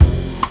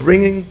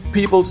Bringing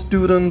people,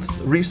 students,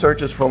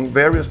 researchers from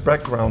various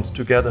backgrounds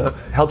together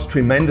helps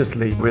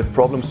tremendously with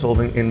problem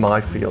solving in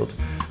my field.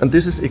 And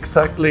this is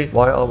exactly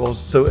why I was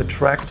so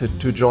attracted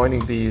to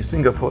joining the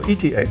Singapore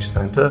ETH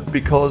Center,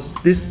 because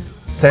this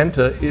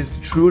center is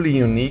truly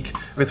unique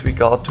with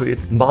regard to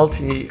its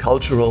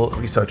multicultural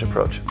research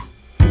approach.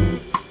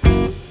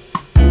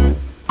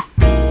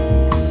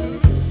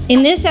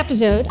 In this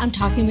episode, I'm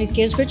talking with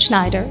Gisbert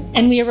Schneider,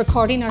 and we are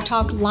recording our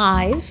talk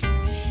live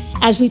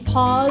as we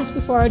pause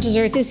before our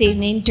dessert this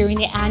evening during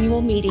the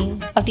annual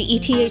meeting of the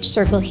ETH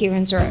Circle here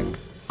in Zurich.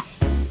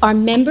 Our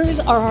members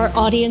are our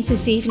audience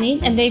this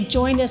evening, and they've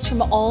joined us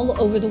from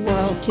all over the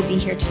world to be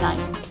here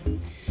tonight.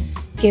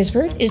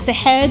 Gisbert is the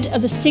head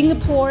of the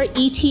Singapore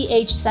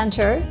ETH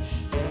Center,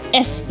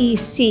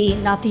 SEC,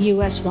 not the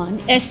US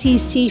one,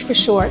 SEC for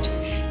short,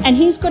 and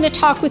he's going to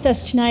talk with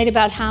us tonight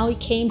about how he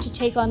came to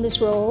take on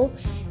this role,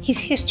 his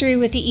history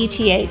with the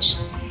ETH,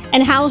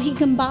 and how he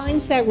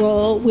combines that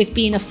role with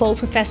being a full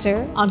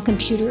professor on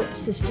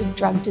computer-assisted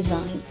drug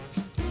design.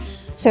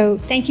 So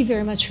thank you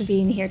very much for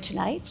being here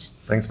tonight.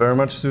 Thanks very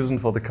much, Susan,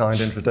 for the kind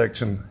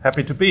introduction.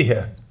 Happy to be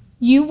here.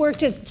 You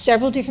worked at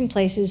several different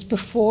places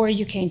before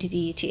you came to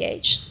the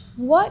ETH.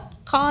 What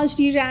caused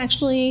you to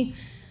actually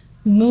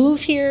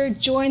move here,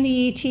 join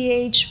the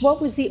ETH?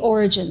 What was the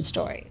origin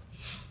story?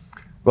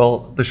 Well,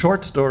 the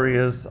short story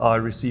is I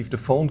received a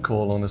phone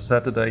call on a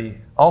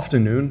Saturday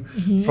afternoon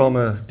from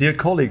a dear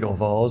colleague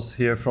of ours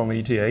here from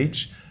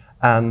ETH.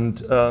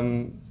 And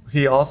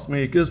he asked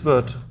me,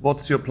 Gisbert,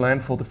 what's your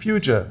plan for the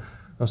future?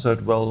 I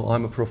said, well,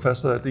 I'm a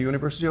professor at the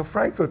University of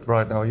Frankfurt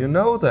right now. You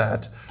know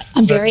that.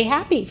 I'm very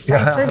happy.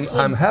 Yeah,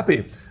 I'm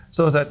happy.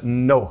 So I said,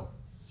 no,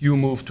 you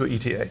move to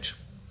ETH.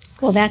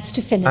 Well, that's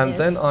definitive. And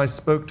then I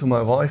spoke to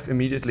my wife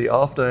immediately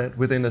after.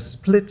 Within a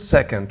split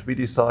second, we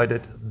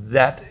decided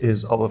that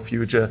is our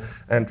future,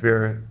 and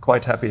we're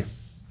quite happy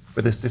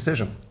with this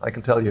decision, I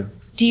can tell you.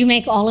 Do you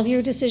make all of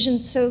your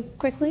decisions so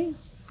quickly?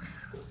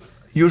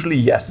 Usually,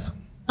 yes.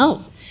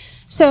 Oh,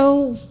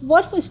 so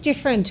what was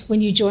different when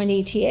you joined the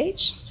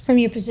ETH from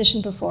your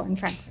position before in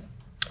Frankfurt?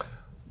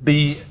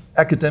 The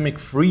academic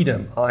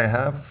freedom I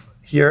have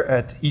here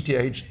at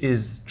ETH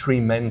is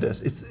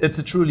tremendous. It's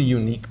a truly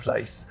unique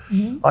place.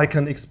 I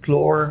can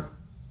explore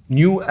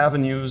new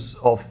avenues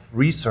of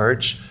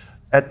research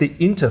at the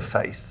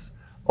interface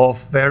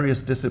of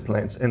various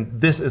disciplines,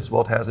 and this is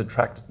what has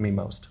attracted me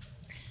most.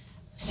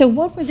 So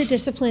what were the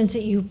disciplines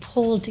that you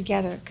pulled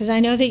together? Because I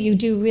know that you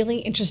do really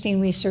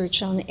interesting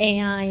research on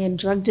AI and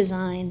drug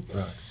design.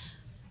 Right.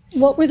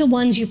 What were the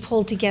ones you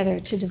pulled together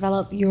to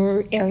develop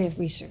your area of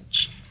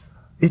research?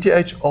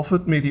 ETH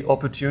offered me the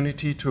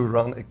opportunity to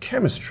run a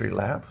chemistry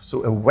lab,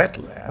 so a wet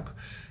lab,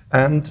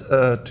 and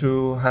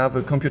to have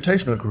a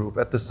computational group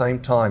at the same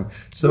time.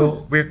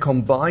 So we're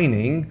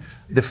combining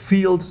the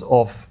fields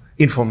of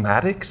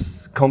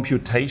informatics,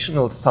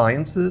 computational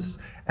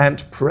sciences,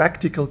 and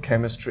practical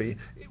chemistry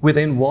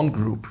within one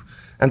group.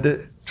 And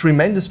the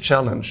tremendous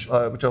challenge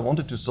which I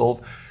wanted to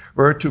solve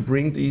were to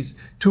bring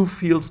these two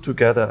fields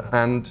together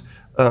and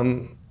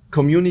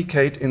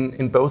communicate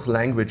in both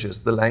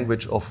languages, the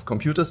language of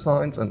computer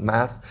science and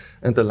math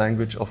and the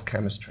language of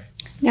chemistry.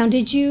 Now,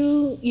 did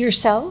you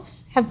yourself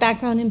have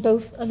background in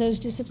both of those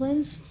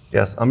disciplines?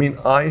 Yes, I mean,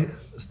 I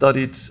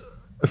studied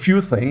a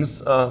few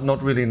things,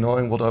 not really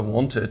knowing what I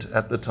wanted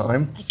at the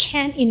time. I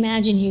can't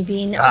imagine you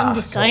being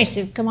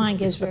undecisive. Come on,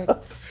 Gisbert.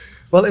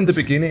 Well, in the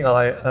beginning,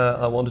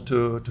 I wanted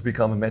to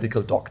become a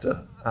medical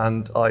doctor,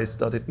 and I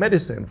studied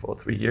medicine for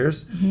 3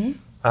 years.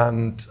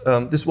 And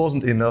this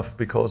wasn't enough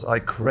because I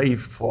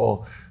craved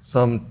for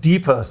some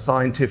deeper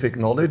scientific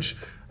knowledge.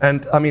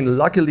 And I mean,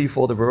 luckily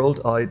for the world,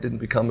 I didn't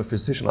become a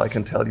physician, I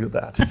can tell you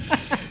that.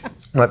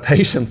 My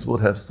patients would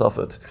have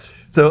suffered.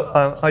 So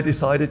I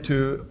decided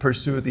to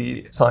pursue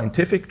the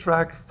scientific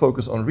track,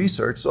 focus on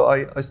research. So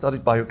I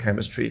studied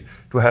biochemistry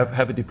to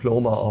have a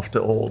diploma after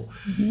all.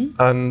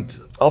 And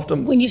after...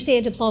 When you say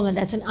a diploma,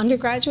 that's an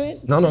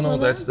undergraduate diploma? No,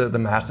 that's the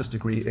master's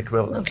degree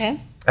equivalent. Okay.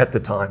 At the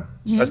time.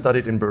 I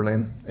studied in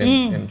Berlin,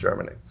 in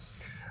Germany.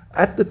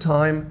 At the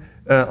time,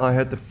 I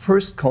had the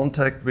first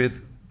contact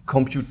with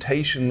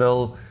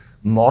computational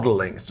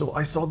modeling. So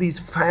I saw these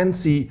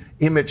fancy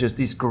images,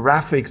 these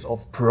graphics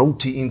of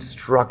protein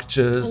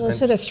structures. Those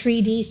sort of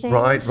 3D things?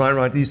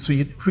 Right. These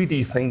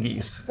 3D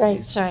thingies.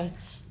 Right, sorry.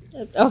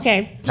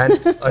 Okay. And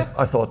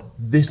I thought,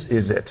 this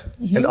is it.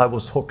 And I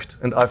was hooked,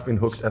 and I've been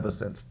hooked ever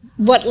since.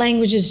 What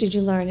languages did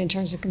you learn in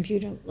terms of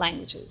computer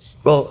languages?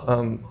 Well,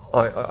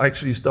 I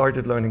actually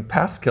started learning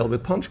Pascal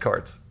with punch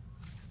cards.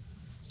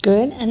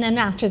 Good, and then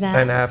after that?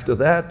 And after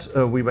that,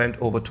 we went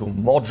over to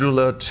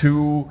Modular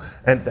 2,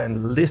 and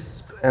then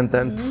Lisp, and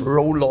then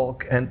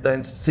Prolog, and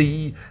then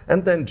C,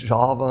 and then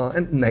Java,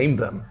 and name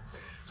them.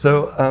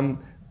 So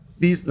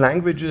these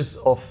languages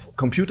of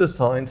computer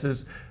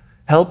sciences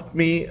helped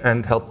me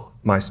and help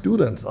my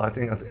students. I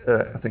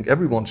think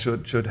everyone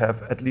should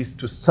have at least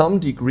to some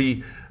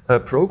degree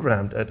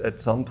programmed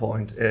at some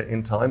point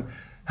in time.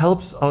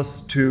 Helps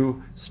us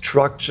to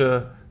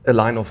structure a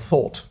line of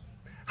thought.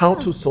 how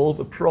to solve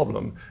a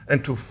problem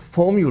and to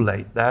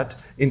formulate that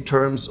in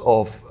terms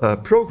of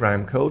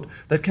program code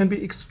that can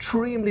be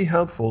extremely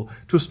helpful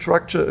to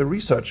structure a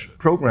research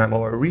program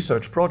or a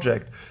research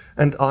project.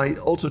 And I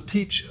also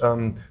teach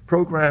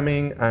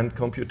programming and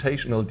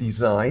computational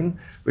design,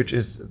 which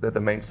is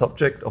the main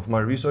subject of my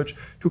research,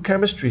 to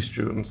chemistry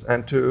students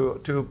and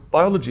to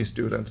biology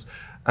students.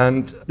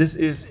 And this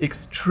is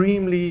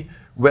extremely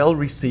well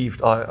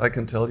received, I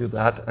can tell you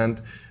that.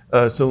 And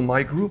so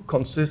my group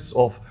consists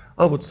of,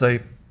 I would say,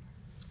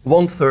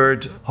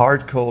 1/3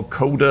 hardcore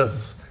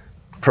coders,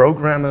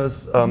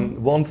 programmers,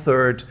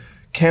 1/3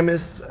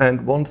 chemists,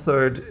 and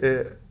 1/3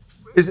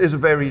 is a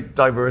very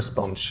diverse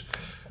bunch.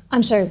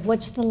 I'm sorry,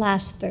 what's the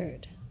last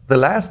third? The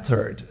last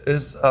third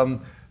is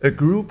a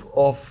group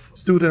of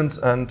students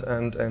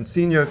and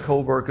senior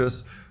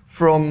co-workers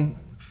from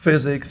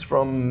physics,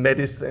 from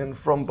medicine,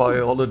 from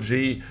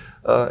biology,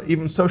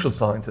 even social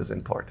sciences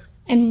in part.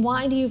 And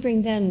why do you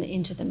bring them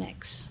into the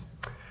mix?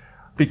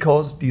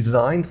 Because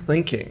design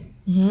thinking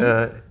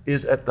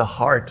is at the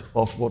heart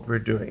of what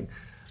we're doing.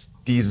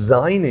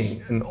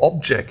 Designing an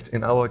object,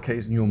 in our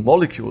case new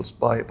molecules,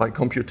 by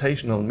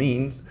computational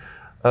means,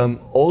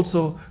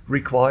 also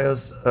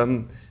requires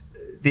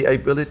the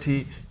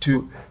ability to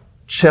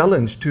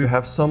challenge, to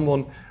have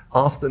someone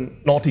ask the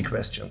naughty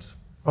questions,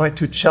 right?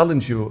 To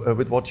challenge you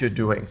with what you're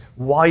doing.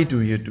 Why do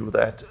you do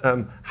that?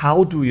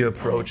 How do you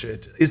approach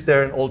it? Is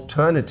there an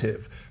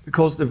alternative?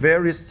 Because the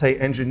various, say,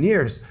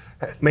 engineers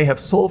may have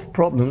solved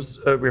problems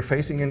we're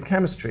facing in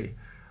chemistry,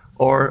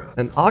 or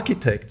an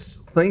architect's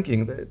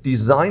thinking, the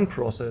design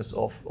process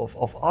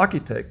of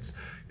architects,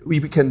 we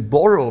can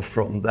borrow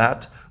from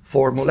that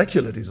for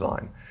molecular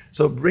design.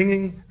 So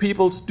bringing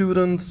people,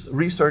 students,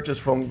 researchers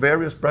from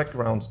various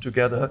backgrounds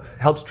together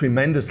helps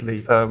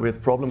tremendously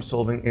with problem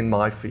solving in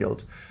my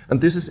field. And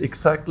this is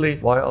exactly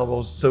why I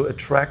was so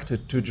attracted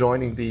to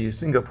joining the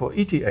Singapore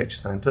ETH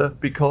Center,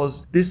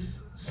 because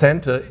this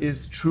center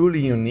is truly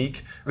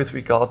unique with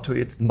regard to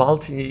its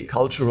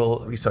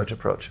multicultural research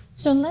approach.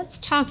 So let's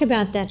talk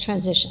about that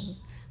transition.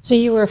 So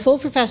you were a full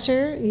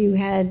professor, you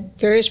had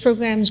various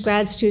programs,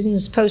 grad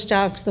students,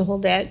 postdocs, the whole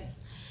bit.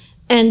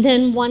 And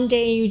then one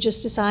day you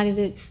just decided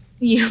that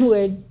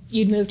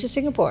you'd move to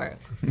Singapore.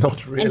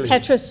 Not really. And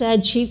Petra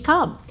said she'd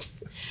come.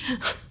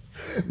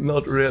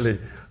 Not really.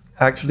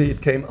 Actually,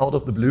 it came out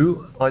of the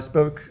blue. I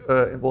spoke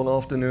one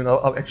afternoon.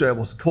 I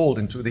was called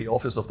into the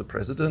office of the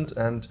president,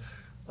 and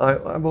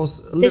I was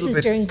a little bit... This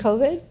is during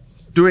COVID?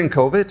 During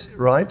COVID,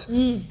 right?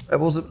 I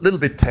was a little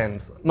bit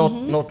tense,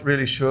 not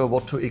really sure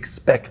what to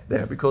expect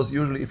there, because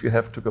usually if you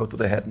have to go to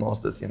the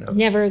headmasters,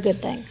 Never a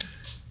good thing.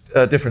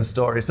 A different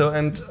story. So,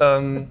 and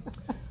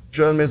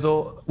Joel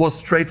Maison was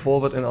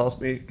straightforward and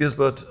asked me,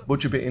 Gisbert,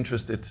 would you be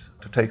interested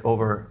to take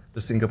over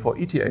the Singapore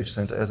ETH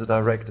Center as a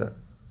director?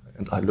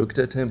 And I looked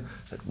at him,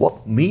 said,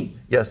 what, me?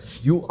 Yes,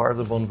 you are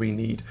the one we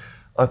need.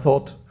 I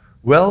thought,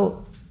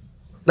 well,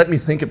 let me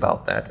think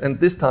about that. And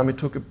this time it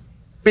took a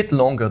bit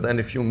longer than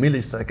a few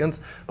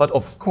milliseconds, but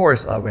of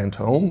course I went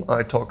home.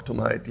 I talked to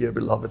my dear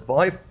beloved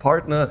wife,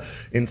 partner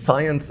in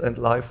science and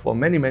life for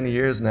many, many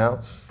years now.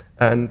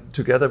 And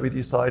together we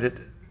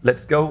decided,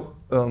 let's go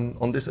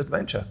on this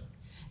adventure.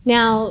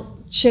 Now,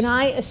 should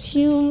I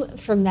assume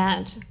from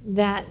that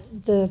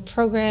the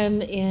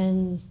program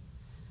in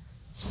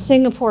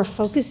Singapore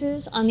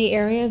focuses on the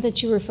area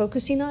that you were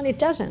focusing on? It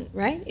doesn't,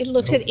 right? It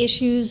looks at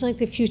issues like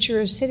the future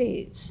of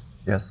cities.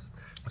 Yes.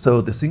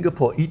 So the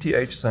Singapore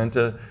ETH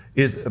Center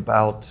is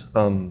about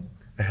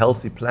a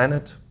healthy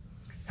planet,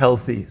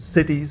 healthy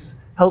cities,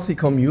 healthy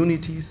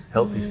communities,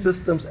 healthy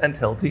systems, and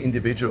healthy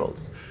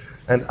individuals.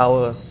 And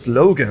our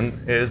slogan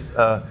is,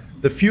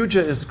 the future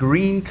is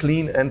green,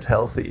 clean, and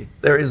healthy.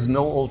 There is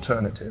no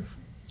alternative.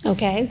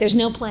 Okay, there's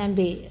no plan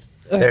B.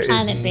 There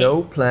is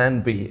no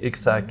plan B,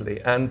 exactly.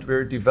 And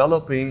we're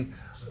developing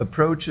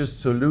approaches,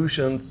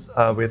 solutions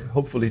with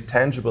hopefully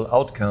tangible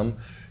outcome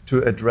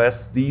to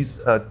address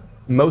these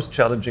most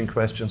challenging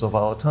questions of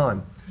our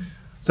time.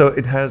 So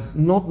it has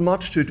not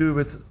much to do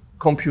with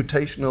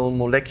computational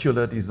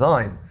molecular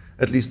design,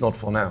 at least not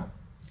for now.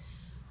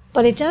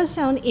 But it does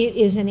sound it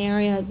is an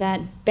area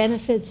that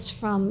benefits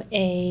from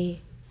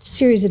a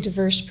series of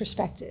diverse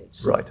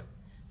perspectives. Right.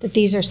 That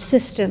these are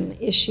system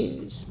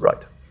issues.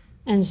 Right.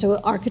 And so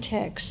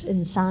architects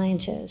and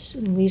scientists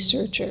and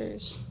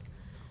researchers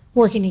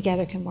working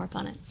together can work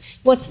on it.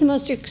 What's the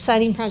most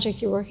exciting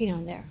project you're working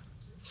on there?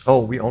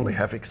 Oh, we only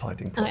have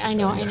exciting projects. I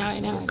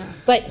know.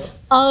 But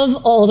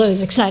of all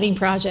those exciting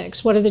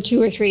projects, what are the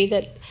 2 or 3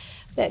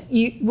 that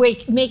you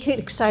make it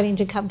exciting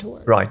to come to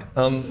work? Right.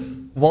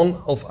 One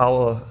of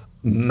our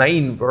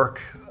main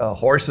work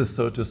horses,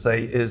 so to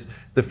say, is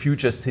the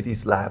Future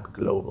Cities Lab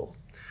Global.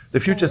 The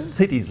Future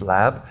Cities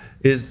Lab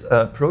is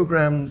a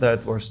program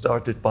that was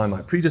started by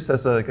my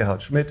predecessor,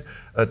 Gerhard Schmidt,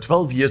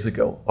 12 years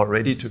ago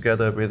already,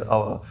 together with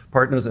our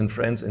partners and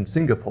friends in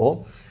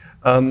Singapore,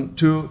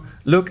 to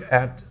look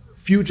at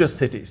future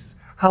cities.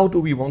 How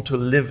do we want to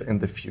live in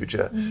the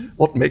future?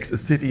 What makes a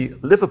city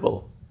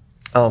livable?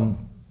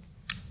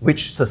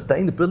 which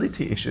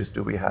sustainability issues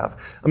do we have?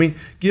 I mean,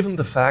 given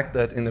the fact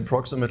that in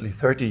approximately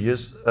 30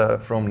 years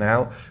from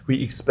now,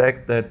 we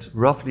expect that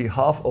roughly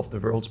half of the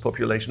world's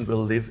population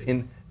will live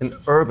in an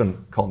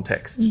urban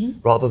context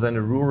rather than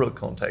a rural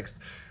context.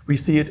 We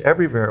see it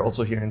everywhere,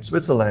 also here in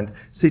Switzerland.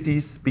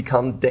 Cities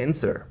become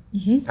denser.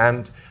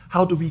 And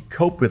how do we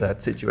cope with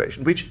that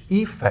situation? Which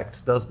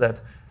effects does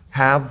that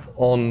have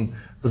on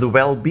the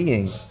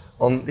well-being,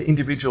 on the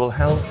individual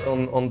health,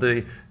 on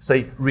the,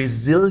 say,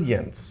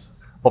 resilience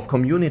of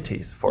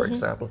communities, for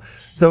example?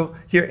 So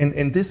here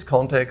in this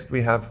context,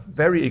 we have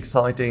very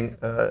exciting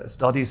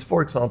studies,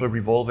 for example,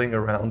 revolving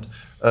around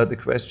the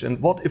question,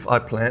 what if I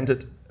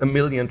planted 1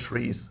 million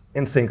trees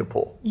in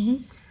Singapore?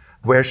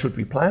 Where should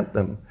we plant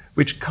them?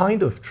 Which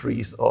kind of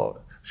trees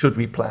should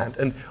we plant?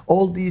 And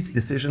all these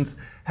decisions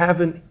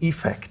have an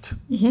effect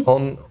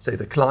on, say,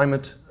 the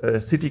climate,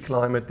 city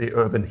climate, the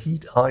urban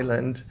heat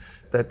island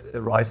that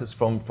arises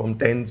from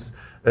dense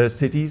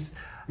cities.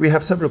 We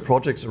have several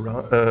projects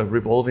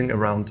revolving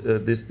around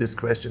this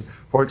question.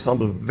 For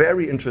example,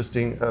 very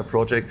interesting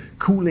project,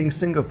 Cooling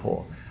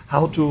Singapore,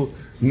 how to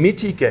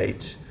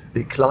mitigate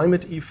the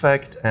climate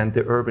effect and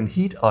the urban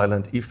heat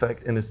island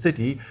effect in a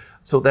city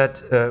so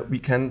that we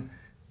can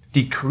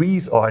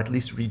decrease or at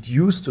least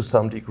reduce to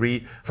some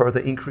degree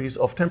further increase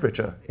of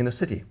temperature in a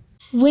city.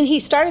 When he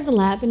started the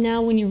lab, and now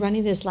when you're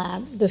running this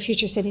lab, the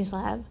Future Cities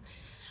Lab,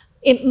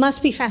 it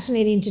must be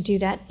fascinating to do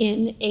that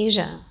in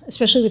Asia,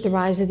 especially with the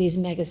rise of these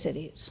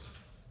megacities.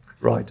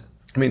 Right.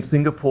 I mean,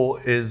 Singapore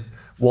is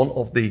one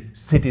of the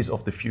cities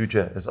of the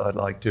future, as I'd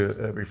like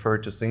to refer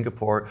to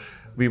Singapore.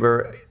 We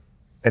were,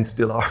 and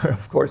still are,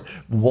 of course,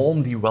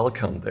 warmly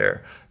welcomed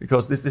there,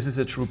 because this is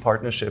a true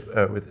partnership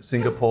with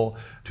Singapore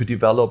to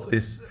develop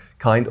this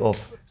kind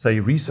of,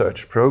 say,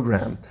 research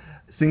program.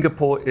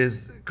 Singapore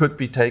could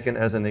be taken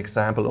as an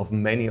example of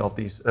many of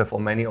these for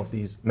many of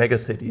these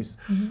megacities,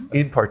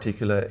 in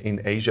particular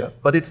in Asia.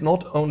 But it's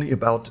not only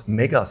about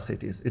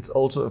megacities; it's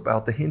also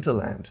about the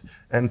hinterland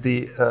and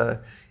the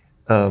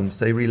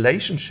say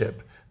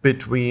relationship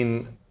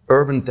between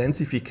urban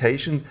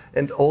densification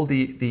and all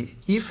the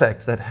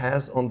effects that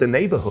has on the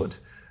neighborhood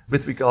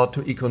with regard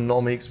to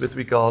economics, with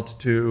regard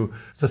to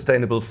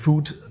sustainable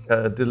food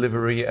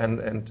delivery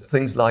and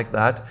things like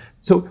that.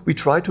 So we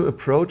try to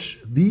approach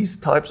these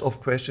types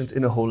of questions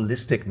in a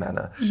holistic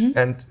manner.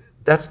 And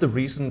that's the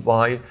reason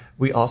why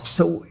we are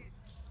so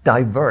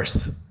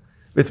diverse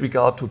with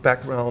regard to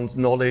backgrounds,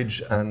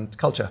 knowledge, and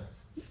culture.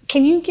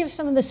 Can you give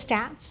some of the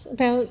stats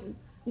about,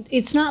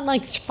 it's not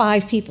like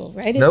 5 people,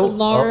 right? It's a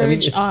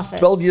large office.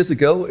 12 years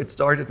ago, it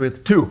started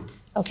with 2.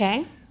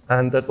 Okay.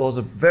 And that was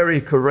a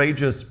very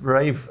courageous,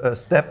 brave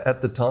step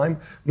at the time.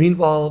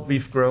 Meanwhile,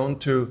 we've grown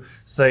to,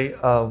 say,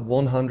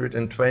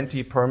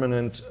 120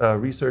 permanent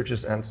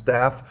researchers and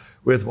staff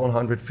with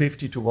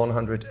 150 to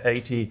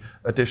 180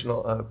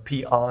 additional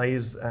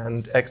PIs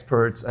and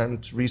experts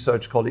and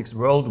research colleagues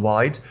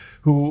worldwide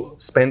who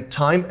spend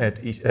time at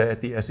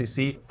the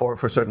SEC for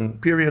certain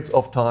periods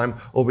of time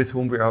or with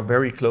whom we are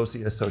very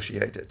closely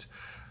associated.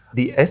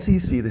 The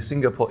SEC, the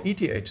Singapore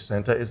ETH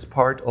Center, is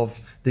part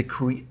of the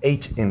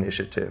CREATE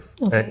initiative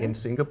in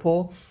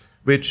Singapore,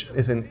 which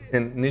is an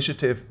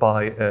initiative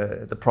by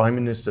the Prime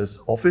Minister's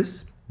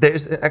office. There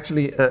is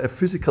actually a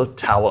physical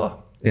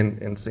tower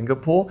in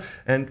Singapore,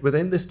 and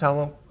within this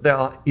tower there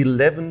are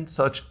 11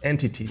 such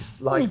entities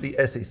like the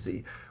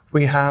SEC.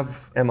 We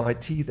have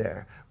MIT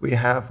there, we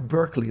have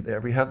Berkeley there,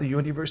 we have the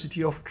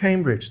University of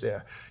Cambridge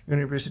there,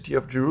 University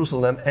of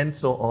Jerusalem, and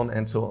so on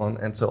and so on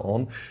and so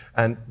on.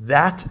 And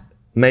that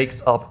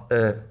makes up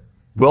a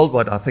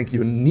worldwide, I think,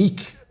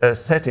 unique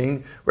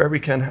setting where we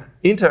can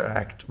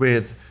interact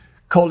with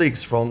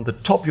colleagugs from the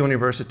top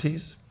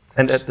universities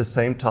and at the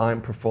same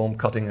time perform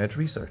cutting-edge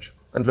research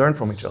and learn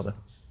from each other.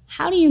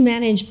 How do you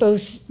manage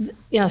both,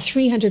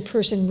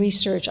 300-person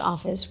research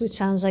office, which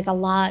sounds like a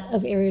lot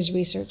of areas of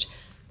research,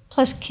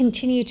 plus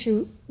continue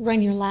to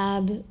run your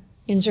lab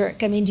in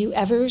Zurich? I mean, do you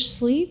ever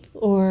sleep,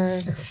 or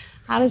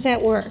how does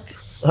that work?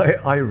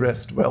 I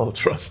rest well,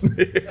 trust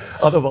me.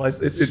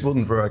 Otherwise, it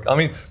wouldn't work. I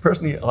mean,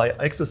 personally, I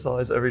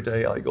exercise every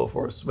day. I go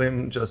for a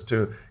swim just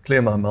to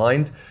clear my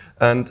mind.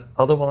 And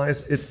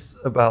otherwise, it's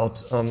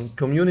about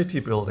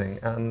community building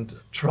and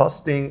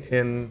trusting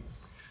in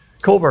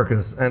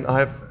co-workers. And I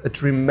have a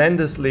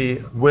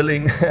tremendously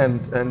willing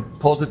and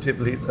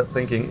positively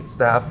thinking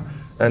staff.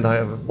 And I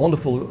have a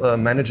wonderful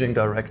managing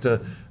director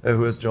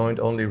who has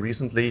joined only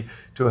recently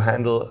to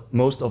handle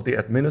most of the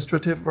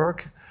administrative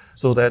work,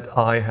 so that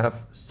I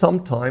have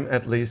some time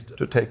at least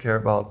to take care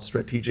about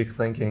strategic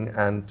thinking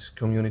and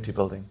community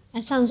building.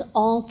 That sounds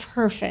all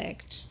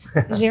perfect.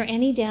 Is there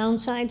any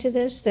downside to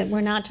this that we're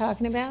not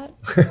talking about?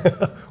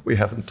 We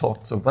haven't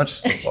talked so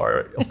much so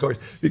far. Of course,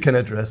 we can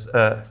address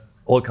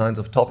all kinds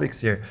of topics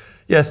here.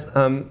 Yes,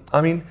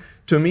 I mean,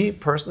 to me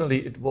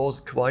personally, it was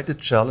quite a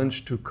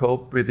challenge to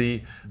cope with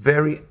the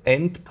very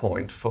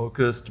endpoint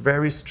focused,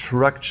 very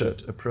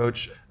structured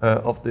approach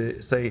of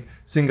the, say,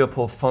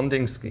 Singapore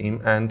funding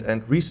scheme and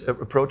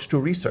approach to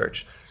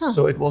research.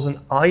 So it was an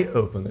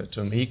eye-opener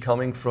to me,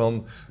 coming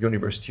from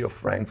University of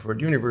Frankfurt,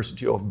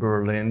 University of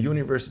Berlin,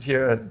 University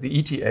here at the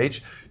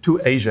ETH to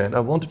Asia. And I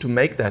wanted to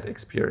make that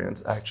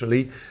experience,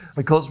 actually,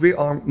 because we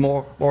are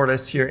more or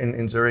less here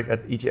in Zurich at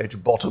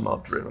ETH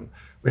bottom-up driven.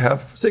 We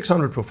have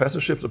 600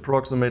 professorships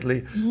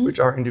approximately, which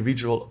are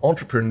individual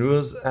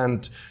entrepreneurs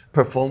and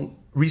perform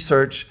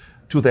research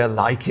to their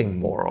liking,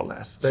 more or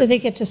less. So they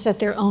get to set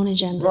their own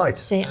agenda. Right.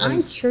 Say,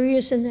 I'm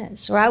curious in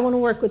this, or I want to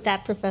work with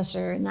that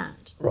professor in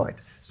that. Right.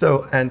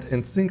 So, and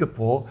in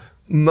Singapore,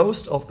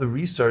 most of the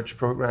research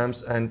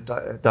programs and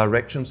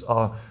directions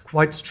are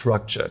quite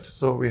structured.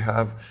 So we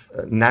have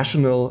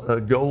national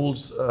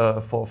goals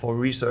for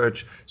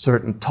research,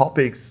 certain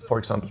topics, for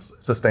example,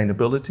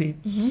 sustainability.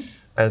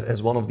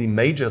 As one of the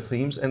major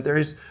themes, and there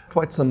is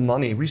quite some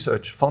money,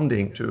 research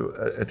funding to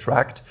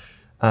attract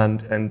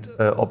and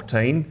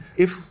obtain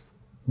if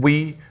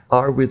we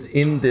are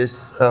within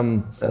this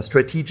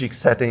strategic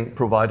setting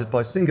provided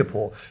by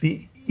Singapore.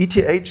 The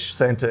ETH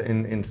Center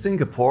in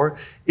Singapore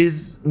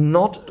is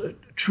not a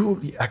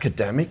truly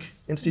academic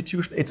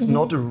institution. It's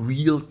not a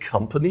real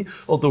company,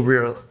 although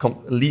we're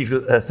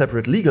a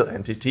separate legal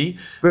entity.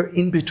 We're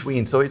in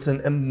between, so it's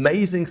an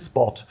amazing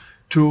spot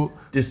to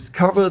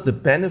discover the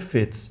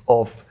benefits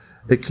of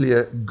a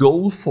clear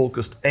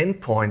goal-focused,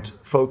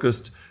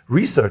 endpoint-focused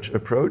research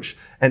approach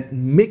and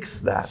mix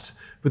that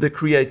with a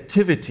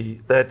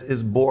creativity that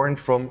is born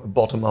from a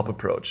bottom-up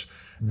approach.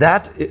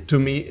 That, to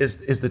me,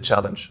 is the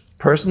challenge,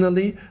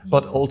 personally,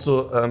 but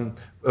also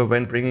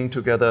when bringing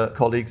together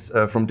colleagues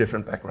from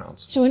different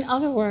backgrounds. So in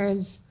other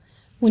words,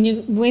 when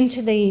you went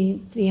to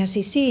the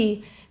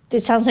SEC, it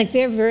sounds like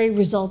they're very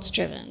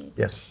results-driven.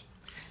 Yes.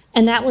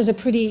 And that was a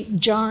pretty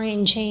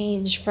jarring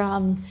change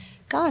from,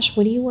 gosh,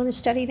 what do you want to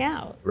study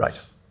now? Right.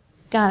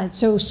 Got it.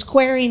 So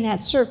squaring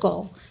that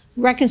circle,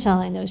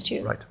 reconciling those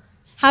two. Right.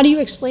 How do you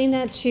explain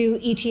that to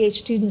ETH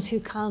students who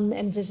come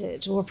and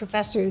visit, or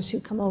professors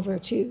who come over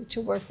to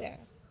work there?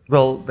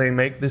 Well, they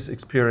make this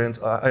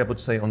experience, I would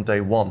say, on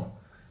day one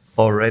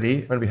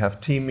already, when we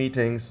have team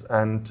meetings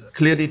and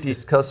clearly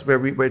discuss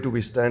where do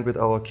we stand with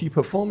our key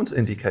performance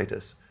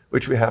indicators,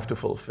 which we have to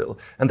fulfill.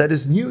 And that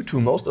is new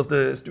to most of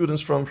the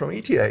students from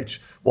ETH.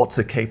 What's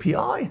a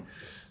KPI?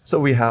 So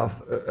we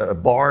have a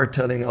bar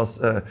telling us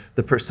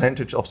the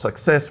percentage of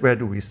success, where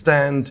do we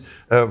stand,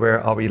 where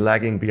are we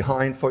lagging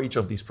behind for each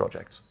of these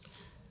projects.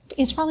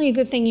 It's probably a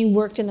good thing you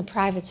worked in the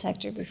private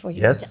sector before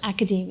you went to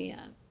academia.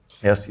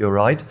 Yes, you're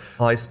right.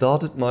 I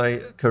started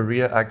my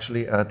career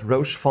actually at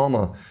Roche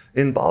Pharma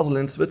in Basel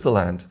in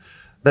Switzerland.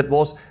 That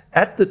was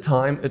at the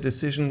time a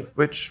decision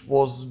which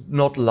was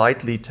not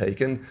lightly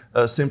taken,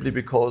 simply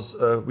because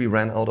we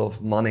ran out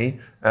of money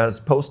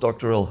as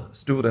postdoctoral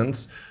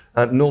students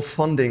and no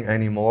funding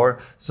anymore.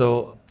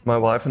 So my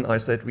wife and I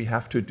said we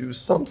have to do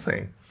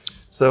something.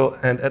 So,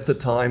 and at the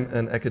time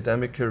an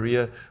academic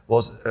career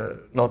was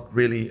not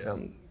really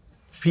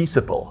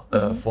feasible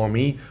for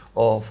me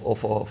or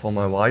for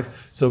my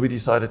wife. So we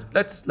decided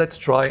let's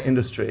try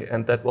industry,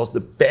 and that was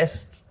the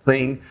best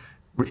thing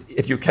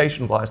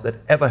education-wise that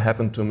ever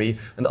happened to me,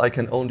 and I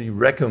can only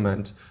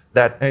recommend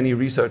that any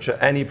researcher,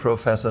 any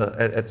professor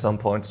at some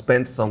point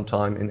spends some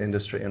time in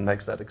industry and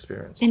makes that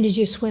experience. And did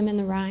you swim in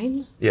the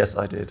Rhine? Yes,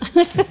 I did.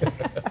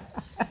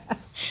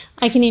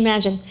 I can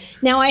imagine.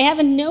 Now I have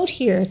a note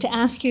here to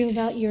ask you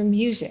about your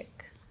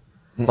music.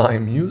 My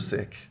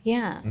music?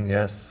 Yeah.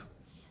 Yes.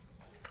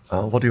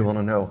 What do you want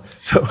to know?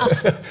 So,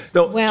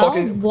 no, well,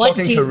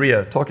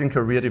 talking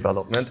career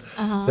development.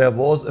 There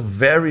was a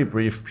very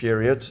brief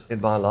period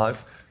in my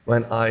life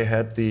when I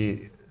had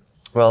the,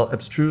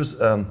 abstruse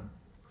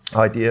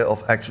idea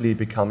of actually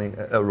becoming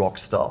a rock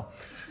star.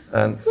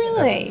 And,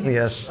 really?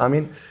 Yes, I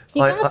mean...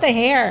 You got the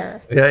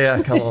hair.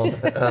 Yeah, come on.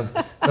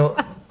 No,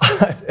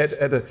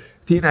 at a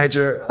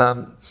teenager,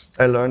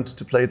 I learned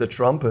to play the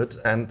trumpet,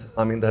 and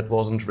I mean that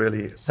wasn't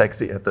really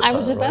sexy at the time. I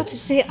was about to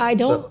say, I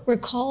don't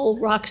recall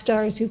rock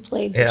stars who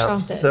played the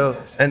trumpet. So,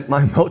 and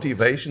my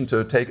motivation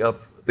to take up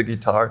the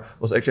guitar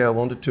was actually I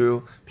wanted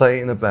to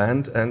play in a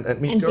band and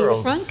meet girls. And be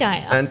the front guy.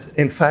 And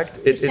in fact,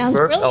 it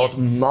worked out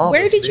marvelously.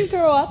 Where did you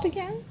grow up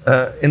again?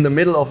 In the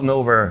middle of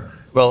nowhere.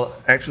 Well,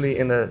 actually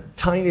in a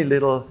tiny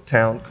little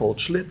town called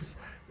Schlitz.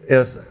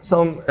 Yes,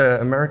 some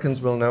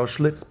Americans will know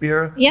Schlitz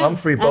beer. Yeah,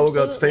 Humphrey Bogart's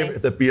absolutely.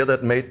 favorite, the beer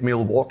that made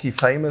Milwaukee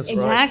famous,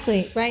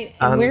 exactly, right.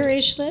 And where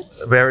is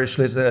Schlitz? Where is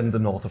Schlitz? In the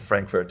north of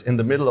Frankfurt, in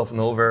the middle of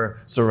nowhere,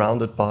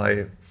 surrounded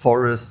by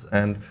forests.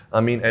 And I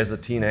mean, as a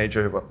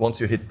teenager,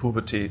 once you hit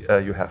puberty,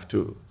 you have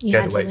to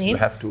get away. You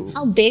have to.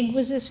 How big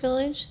was this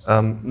village?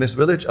 This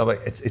village,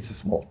 it's a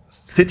small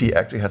city.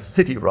 Actually, has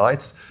city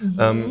rights.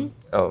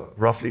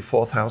 Roughly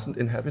 4,000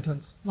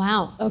 inhabitants.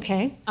 Wow.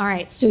 Okay. All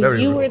right. So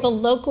Very you rural. were the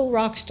local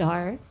rock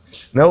star.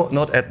 No,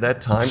 not at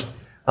that time.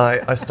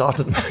 I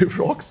started my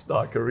rock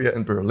star career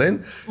in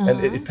Berlin,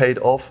 and it paid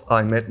off.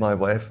 I met my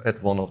wife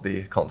at one of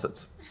the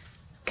concerts.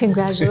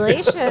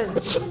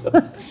 Congratulations.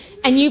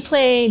 And you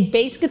played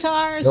bass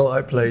guitars? No,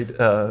 I played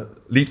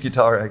lead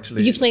guitar,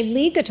 actually. You played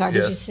lead guitar. Did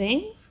Yes. you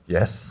sing?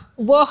 Yes.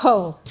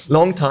 Whoa.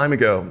 Long time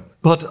ago.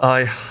 But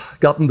I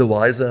gotten the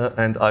wiser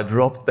and I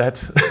dropped that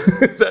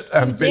that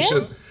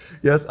ambition.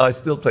 Yes, I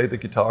still play the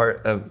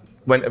guitar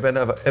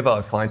whenever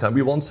I find time.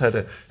 We once had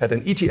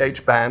an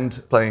ETH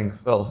band playing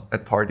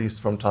at parties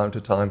from time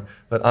to time,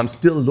 but I'm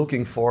still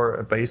looking for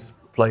a bass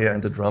player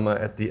and a drummer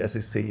at the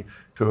SEC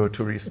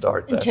to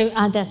restart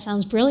that. That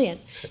sounds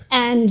brilliant.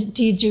 And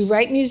do you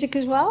write music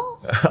as well?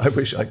 I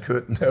wish I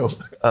could. No,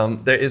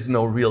 there is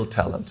no real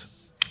talent.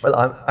 Well,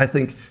 I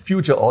think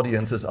future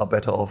audiences are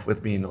better off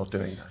with me not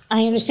doing that.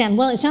 I understand.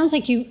 Well, it sounds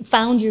like you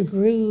found your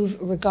groove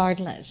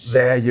regardless.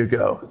 There you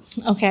go.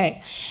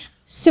 Okay.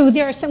 So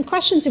there are some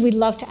questions that we'd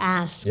love to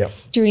ask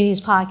during these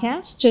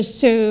podcasts, just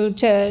so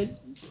to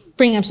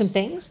bring up some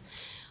things.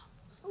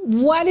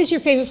 What is your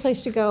favorite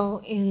place to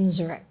go in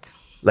Zurich?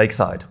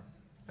 Lakeside.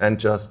 And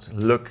just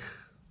look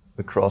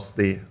across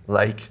the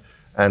lake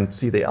and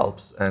see the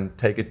Alps and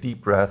take a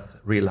deep breath,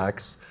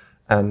 relax,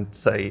 and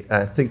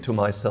think to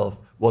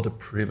myself, what a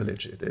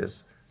privilege it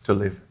is to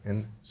live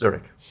in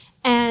Zurich.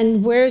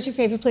 And where is your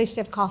favorite place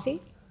to have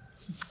coffee?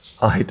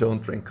 I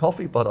don't drink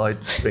coffee, but I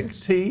drink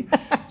tea.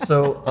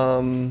 So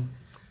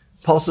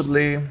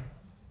possibly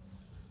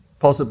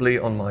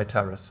on my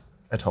terrace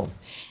at home.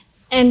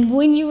 And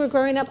when you were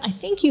growing up, I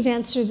think you've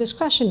answered this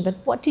question, but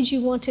what did you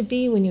want to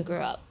be when you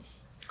grew up?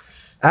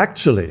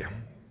 Actually,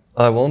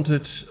 I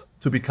wanted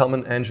to become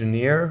an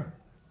engineer,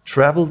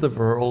 travel the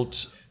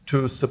world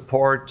to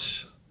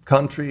support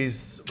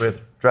countries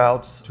with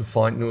droughts to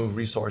find new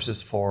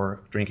resources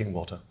for drinking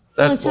water.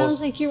 Well, it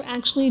sounds like you're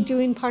actually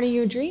doing part of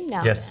your dream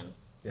now. Yes, then.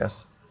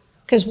 yes.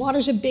 Because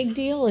water's a big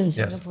deal in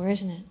Singapore,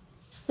 isn't it?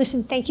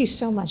 Listen, thank you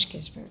so much,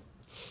 Gisbert.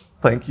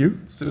 Thank you,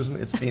 Susan.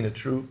 It's been a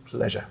true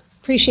pleasure.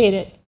 Appreciate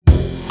it.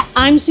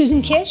 I'm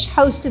Susan Kish,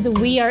 host of the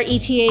We Are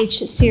ETH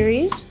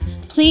series.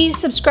 Please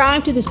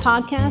subscribe to this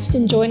podcast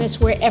and join us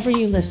wherever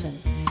you listen.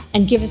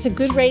 And give us a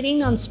good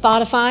rating on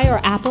Spotify or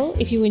Apple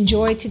if you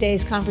enjoyed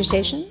today's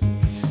conversation.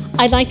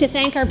 I'd like to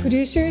thank our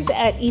producers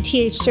at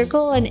ETH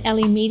Circle and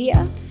Ellie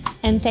Media.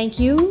 And thank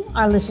you,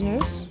 our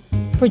listeners,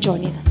 for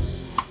joining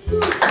us.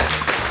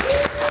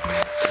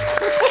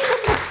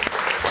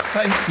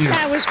 Thank you.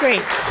 That was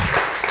great.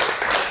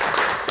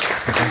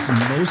 It was the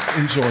most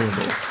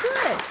enjoyable.